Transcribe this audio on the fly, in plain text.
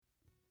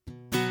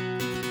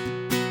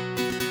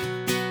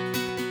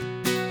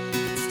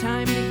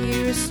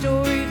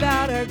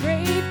our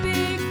great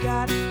big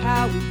God.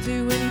 How we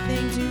do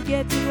anything to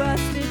get to us,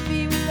 to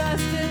be with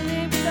us, to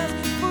live with us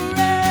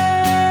forever.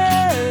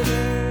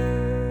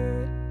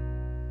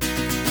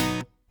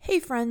 Hey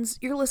friends,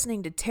 you're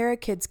listening to Terra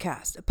Kids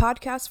Cast, a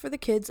podcast for the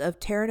kids of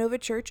Terra Nova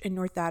Church in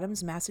North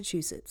Adams,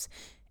 Massachusetts.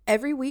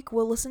 Every week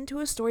we'll listen to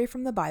a story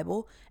from the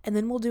Bible, and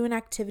then we'll do an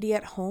activity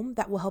at home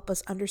that will help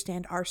us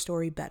understand our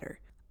story better.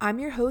 I'm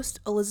your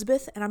host,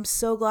 Elizabeth, and I'm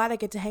so glad I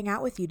get to hang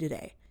out with you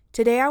today.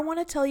 Today I want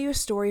to tell you a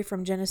story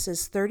from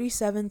Genesis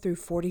 37 through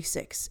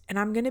 46, and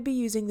I'm going to be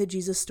using the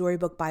Jesus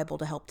Storybook Bible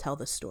to help tell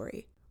the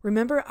story.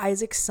 Remember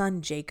Isaac's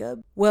son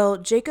Jacob? Well,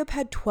 Jacob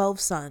had 12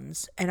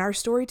 sons, and our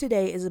story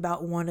today is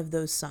about one of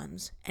those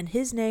sons, and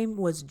his name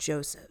was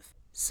Joseph.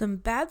 Some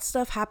bad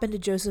stuff happened to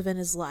Joseph in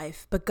his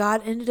life, but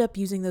God ended up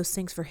using those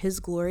things for his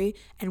glory,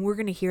 and we're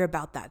going to hear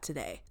about that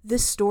today.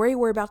 This story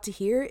we're about to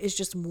hear is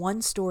just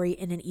one story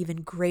in an even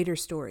greater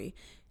story.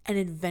 An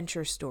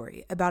adventure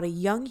story about a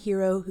young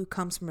hero who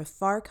comes from a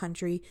far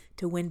country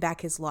to win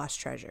back his lost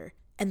treasure.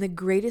 And the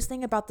greatest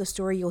thing about the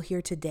story you'll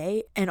hear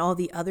today and all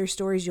the other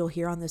stories you'll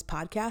hear on this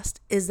podcast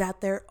is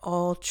that they're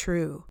all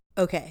true.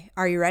 Okay,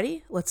 are you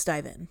ready? Let's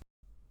dive in.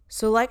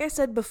 So like I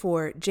said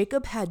before,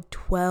 Jacob had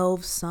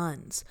 12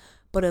 sons,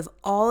 but of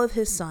all of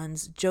his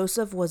sons,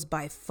 Joseph was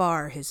by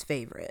far his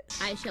favorite.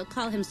 I shall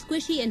call him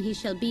Squishy, and he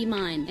shall be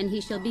mine, and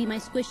he shall be my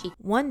Squishy.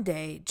 One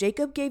day,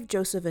 Jacob gave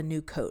Joseph a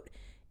new coat.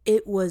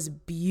 It was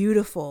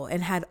beautiful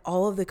and had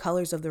all of the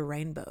colors of the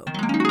rainbow.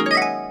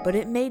 But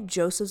it made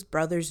Joseph's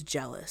brothers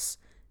jealous.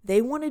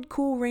 They wanted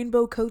cool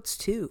rainbow coats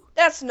too.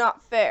 That's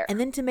not fair. And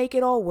then to make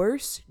it all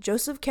worse,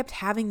 Joseph kept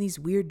having these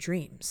weird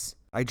dreams.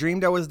 I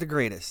dreamed I was the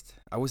greatest.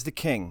 I was the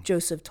king.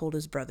 Joseph told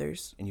his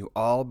brothers. And you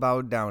all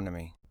bowed down to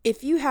me.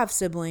 If you have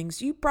siblings,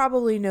 you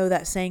probably know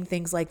that saying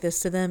things like this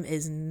to them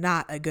is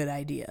not a good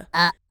idea.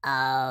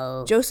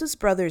 Uh-oh. Joseph's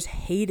brothers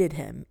hated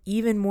him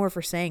even more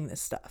for saying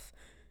this stuff.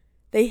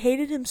 They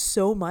hated him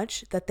so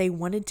much that they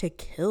wanted to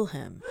kill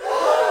him.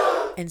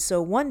 And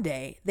so one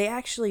day, they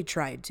actually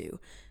tried to.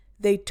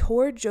 They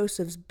tore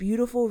Joseph's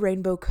beautiful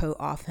rainbow coat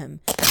off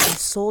him and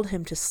sold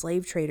him to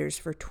slave traders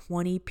for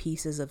 20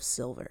 pieces of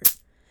silver.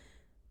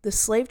 The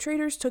slave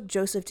traders took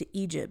Joseph to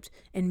Egypt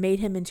and made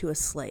him into a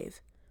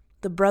slave.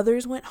 The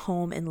brothers went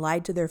home and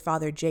lied to their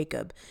father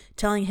Jacob,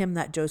 telling him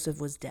that Joseph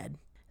was dead.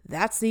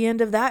 That's the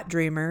end of that,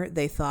 dreamer,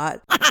 they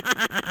thought.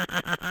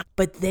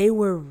 But they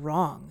were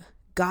wrong.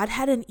 God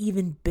had an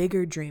even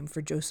bigger dream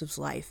for Joseph's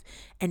life,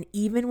 and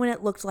even when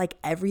it looked like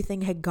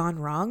everything had gone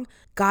wrong,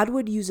 God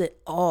would use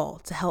it all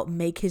to help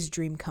make his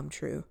dream come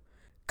true.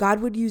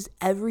 God would use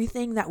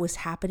everything that was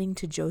happening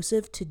to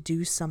Joseph to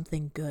do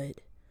something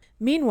good.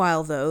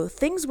 Meanwhile, though,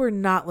 things were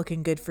not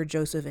looking good for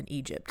Joseph in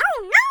Egypt.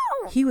 Oh,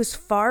 no! He was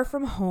far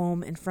from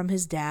home and from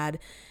his dad.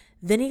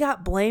 Then he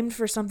got blamed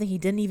for something he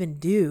didn't even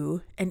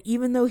do, and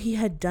even though he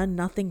had done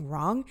nothing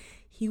wrong,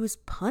 he was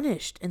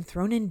punished and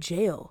thrown in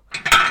jail.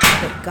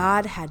 But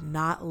God had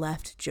not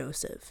left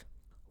Joseph.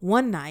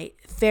 One night,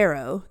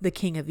 Pharaoh, the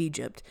king of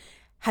Egypt,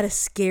 had a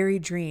scary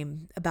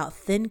dream about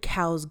thin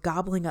cows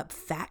gobbling up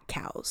fat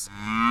cows.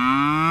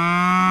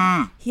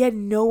 He had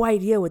no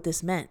idea what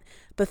this meant,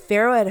 but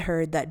Pharaoh had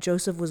heard that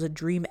Joseph was a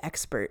dream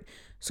expert,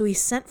 so he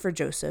sent for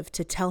Joseph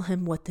to tell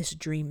him what this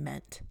dream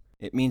meant.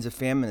 It means a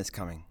famine is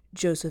coming.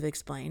 Joseph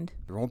explained.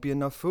 There won't be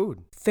enough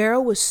food.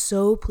 Pharaoh was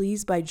so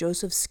pleased by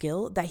Joseph's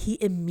skill that he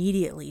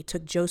immediately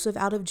took Joseph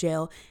out of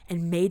jail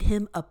and made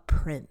him a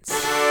prince.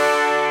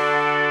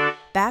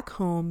 Back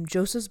home,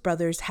 Joseph's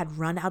brothers had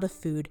run out of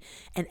food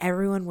and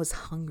everyone was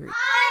hungry. I'm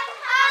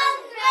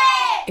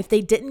hungry! If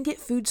they didn't get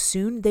food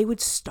soon, they would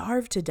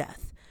starve to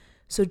death.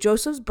 So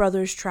Joseph's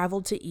brothers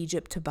traveled to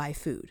Egypt to buy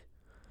food.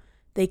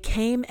 They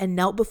came and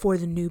knelt before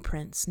the new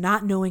prince,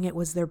 not knowing it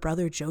was their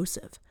brother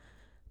Joseph.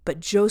 But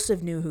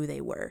Joseph knew who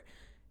they were.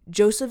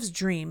 Joseph's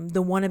dream,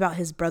 the one about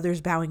his brothers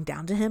bowing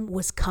down to him,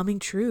 was coming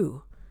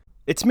true.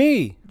 It's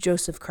me!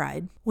 Joseph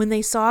cried. When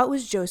they saw it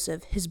was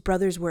Joseph, his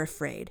brothers were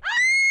afraid.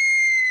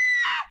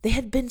 They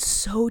had been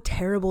so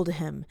terrible to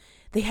him.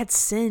 They had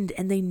sinned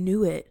and they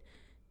knew it.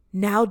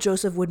 Now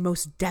Joseph would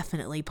most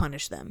definitely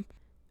punish them.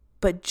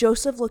 But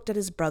Joseph looked at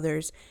his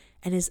brothers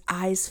and his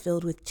eyes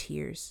filled with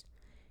tears.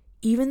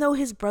 Even though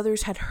his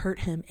brothers had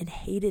hurt him and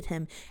hated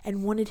him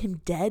and wanted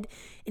him dead,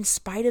 in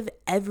spite of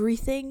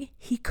everything,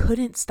 he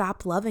couldn't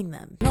stop loving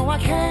them. No, I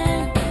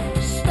can't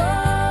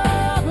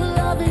stop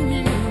loving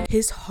you.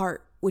 His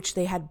heart, which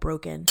they had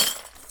broken,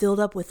 filled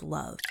up with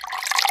love.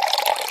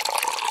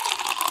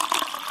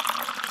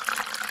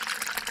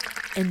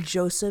 And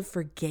Joseph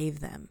forgave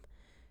them.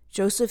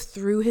 Joseph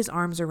threw his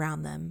arms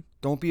around them.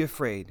 Don't be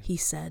afraid, He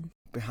said.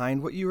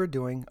 Behind what you were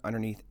doing,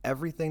 underneath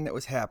everything that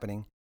was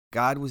happening,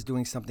 God was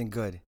doing something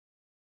good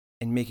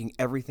and making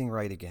everything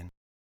right again.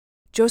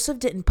 Joseph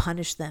didn't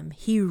punish them.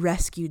 He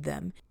rescued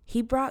them.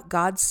 He brought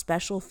God's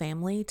special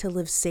family to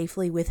live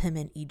safely with him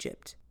in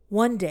Egypt.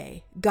 One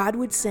day, God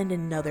would send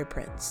another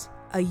prince,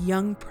 a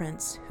young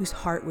prince whose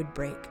heart would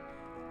break.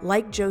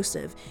 Like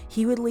Joseph,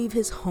 he would leave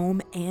his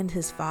home and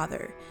his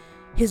father.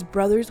 His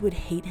brothers would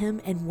hate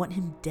him and want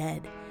him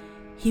dead.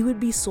 He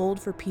would be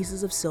sold for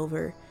pieces of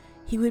silver.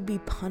 He would be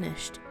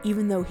punished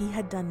even though he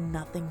had done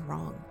nothing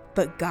wrong.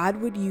 But God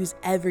would use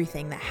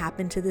everything that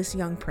happened to this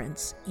young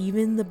prince,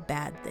 even the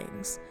bad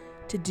things,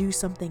 to do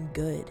something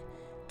good,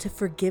 to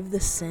forgive the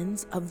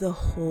sins of the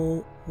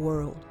whole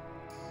world.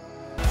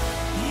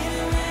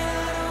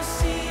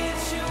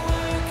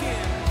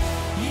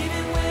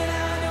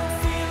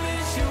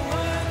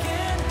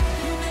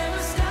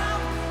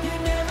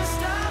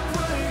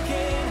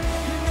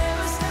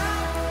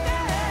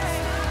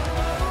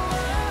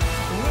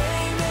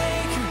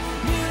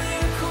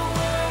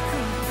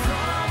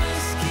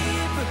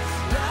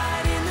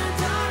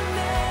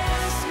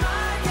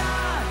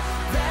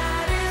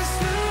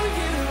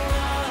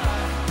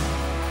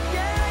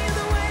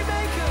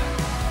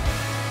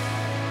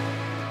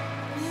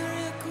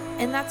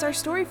 And that's our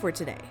story for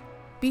today.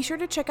 Be sure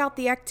to check out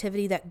the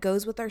activity that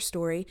goes with our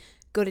story.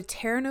 Go to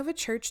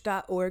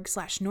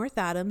terranovachurch.org/North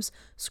Adams,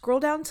 scroll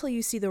down until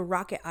you see the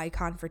rocket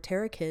icon for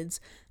Terra Kids,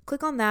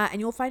 click on that and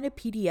you'll find a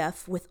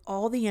PDF with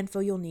all the info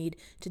you'll need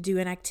to do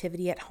an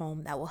activity at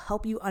home that will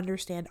help you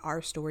understand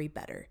our story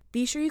better.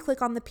 Be sure you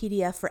click on the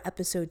PDF for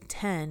episode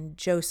 10,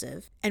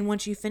 Joseph, and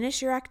once you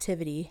finish your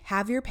activity,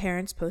 have your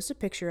parents post a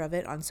picture of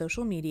it on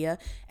social media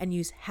and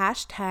use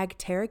hashtag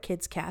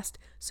TerraKidsCast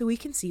so we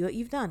can see what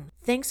you've done.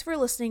 Thanks for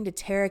listening to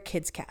Terra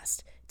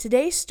Kidscast.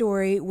 Today's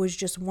story was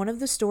just one of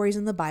the stories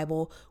in the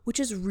Bible, which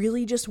is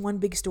really just one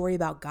big story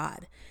about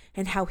God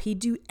and how he'd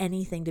do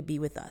anything to be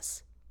with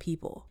us,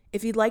 people.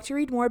 If you'd like to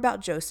read more about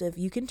Joseph,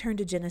 you can turn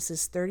to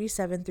Genesis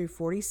 37 through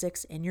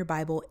 46 in your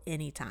Bible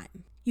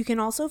anytime. You can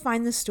also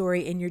find the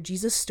story in your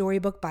Jesus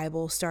Storybook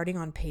Bible starting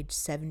on page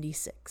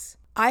 76.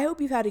 I hope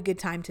you've had a good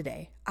time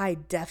today. I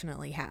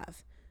definitely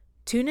have.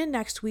 Tune in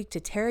next week to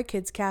Terra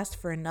Kidscast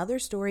for another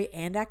story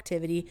and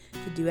activity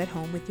to do at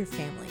home with your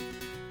family.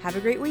 Have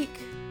a great week.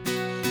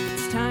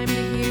 It's time to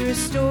hear a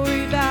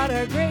story about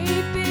our great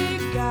big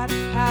God,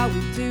 how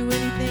we do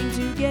anything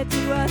to get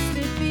to us,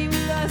 to be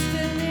with us,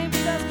 to live